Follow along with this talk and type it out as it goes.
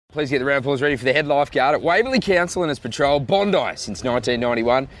Please get the round applause ready for the head lifeguard at Waverley Council and has patrolled Bondi since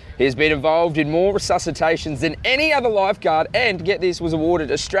 1991. He has been involved in more resuscitations than any other lifeguard and, get this, was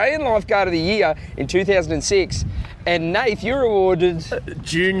awarded Australian Lifeguard of the Year in 2006. And Nath, you were awarded...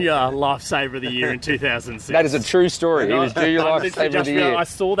 Junior Lifesaver of the Year in 2006. That is a true story. He was Junior Lifesaver of the Year. I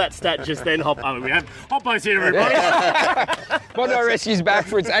saw that stat just then. We have Hoppo's here, everybody. Bondi Rescue's back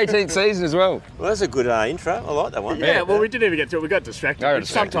for its 18th season as well. Well, that's a good intro. I like that one. Yeah, well, we didn't even get to it. We got distracted, which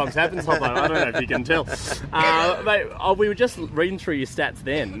sometimes happens, Hoppo. I don't know if you can tell. Mate, we were just reading through your stats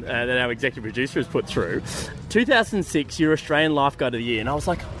then that our executive producer has put through. 2006, you're Australian Lifeguard of the Year. And I was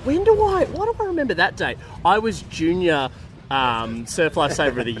like, why do I remember that date? I was Junior Surf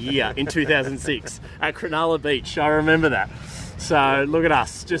Lifesaver of the Year in 2006 at Cronulla Beach. I remember that. So, look at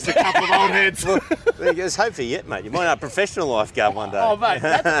us, just a couple of old heads. Well, there's hope for you yet, mate. You might have a professional lifeguard one day. Oh, mate,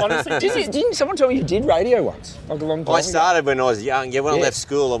 that's honestly... Didn't someone tell me you did radio once? Like a long time I started when I was young. Yeah, when I left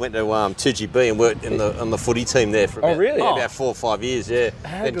school, I went to 2GB and worked on the footy team there for about 4 or 5 years, Then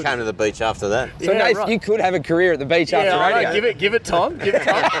came to the beach after that. So, Nath, you could have a career at the beach after radio. Give it time.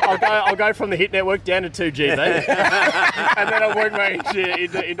 I'll go from the Hit Network down to 2GB. And then I'll work my way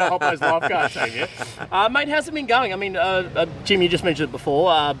into Hoppo's lifeguard team, mate, how's it been going? I mean, Jim, you just mentioned it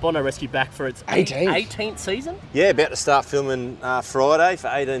before. Bondi Rescue back for its 18th season? Yeah, about to start filming Friday for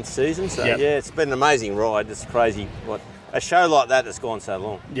 18th season. So, it's been an amazing ride. It's crazy what a show like that that's gone so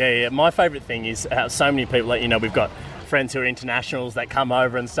long. Yeah. My favourite thing is how so many people, we've got friends who are internationals that come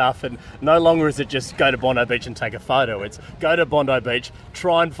over and stuff, and no longer is it just go to Bondi Beach and take a photo. It's go to Bondi Beach,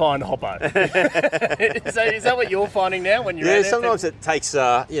 try and find Hoppo. Is that what you're finding now when you're out there? Sometimes it takes,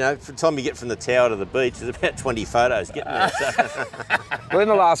 from the time you get from the tower to the beach, there's about 20 photos getting there. So. Well, in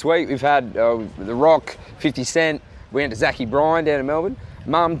the last week, we've had The Rock, 50 Cent, we went to Zachy Bryan down in Melbourne.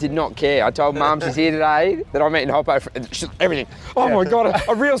 Mum did not care. I told Mum she's here today that I'm meeting Hoppo for everything. Oh my God,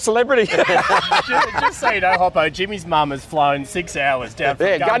 a real celebrity. just so you know, Hoppo, Jimmy's mum has flown 6 hours down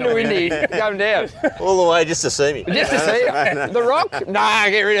from Gun to Indy, going down. All the way just to see me. Just to see him. The Rock? Nah,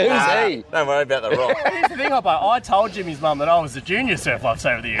 get rid of who's he? Don't worry about The Rock. Here's the thing, Hoppo. I told Jimmy's mum that I was the Junior Surf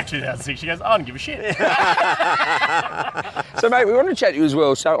Lifesaver of the Year in 2006. She goes, I don't give a shit. So, mate, we want to chat to you as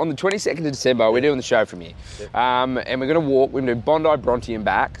well. So, on the 22nd of December, we're doing the show from here. And we're going to walk, we're going to do Bondi, Bronte and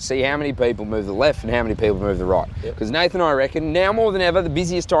back, see how many people move the left and how many people move the right. Because Nathan and I reckon, now more than ever, the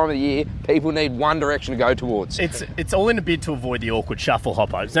busiest time of the year, people need one direction to go towards. It's all in a bid to avoid the awkward shuffle,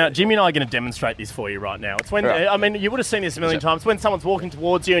 Hoppo. Now, Jimmy and I are going to demonstrate this for you right now. It's when, you would have seen this a million times, when someone's walking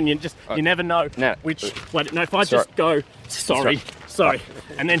towards you and you never know which... Wait, no, if I just go, sorry,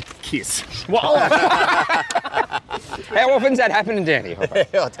 and then kiss. Whoa. How often does that happen down here, Hoppo?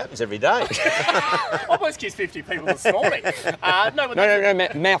 It happens every day. I almost kissed 50 people this morning. No,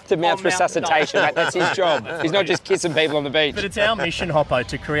 mouth-to-mouth resuscitation. That's his job. He's not just kissing people on the beach. But it's our mission, Hoppo,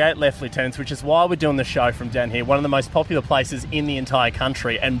 to create left lieutenants, which is why we're doing the show from down here, one of the most popular places in the entire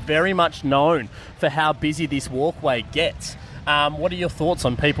country and very much known for how busy this walkway gets. What are your thoughts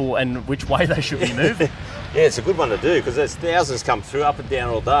on people and which way they should be moving? Yeah, it's a good one to do because there's thousands come through up and down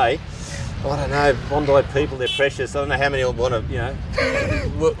all day. I don't know, Bondi people, they're precious. I don't know how many will want to,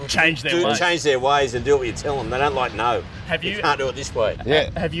 change their ways and do what you tell them. They don't like no. You can't do it this way. Yeah.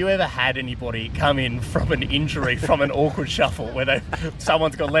 Have you ever had anybody come in from an injury, from an awkward shuffle, where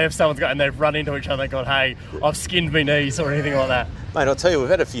someone's got left, and they've run into each other and gone, hey, I've skinned my knees or anything like that? Mate, I'll tell you, we've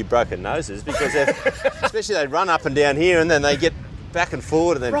had a few broken noses because especially they run up and down here and then they get back and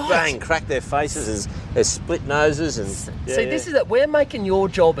forward and then bang, crack their faces and their split noses. And See, this is it. We're making your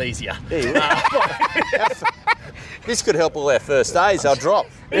job easier. This could help all our first days. They'll drop.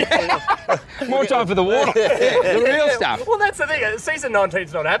 More time for the water. The real stuff. Well, that's the thing. Season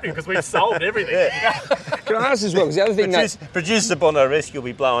 19's not happening because we've solved everything. Can I ask as well? Because the other thing Producers of Bondi Rescue will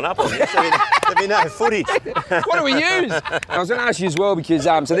be blowing up on this. There'll be no footage. What do we use? I was going to ask you as well because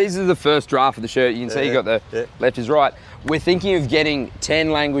so these are the first draft of the shirt. You can see you got the left is right. We're thinking of getting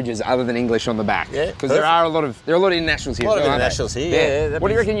 10 languages other than English on the back. Because there are a lot of internationals here. A lot of internationals here. Yeah. What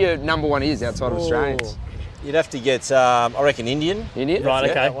do you reckon your number one is outside of Australians? You'd have to get, I reckon, Indian. Right,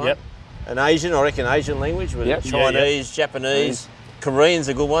 okay, yep. An Asian, I reckon Asian language, with Chinese, Japanese. Korean's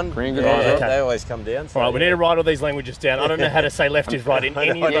a good one. Korean, good one. They always come down. So, all right, we need to write all these languages down. I don't know how to say left is right in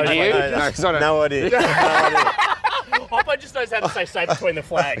any of those languages. No idea. Hoppo just knows how to say between the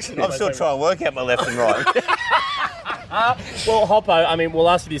flags. I'm still trying to work out my left and right. Well, Hoppo, I mean, we'll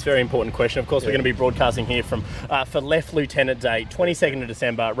ask you this very important question. Of course, we're going to be broadcasting here from for Left Lieutenant Day, 22nd of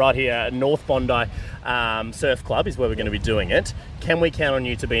December, right here at North Bondi Surf Club is where we're going to be doing it. Can we count on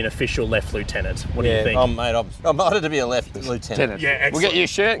you to be an official Left Lieutenant? What do you think? Mate, I'm honoured to be a Left Lieutenant. Yeah, excellent. We'll get you a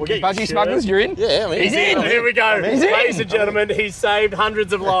shirt. Budgie Smugglers, you're in? Yeah, I mean, He's in. Here we go. He's in. Ladies and gentlemen, he's saved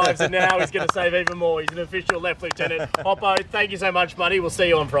hundreds of lives and now he's going to save even more. He's an official Left Lieutenant. Hoppo, thank you so much, buddy. We'll see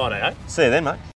you on Friday, eh? See you then, mate.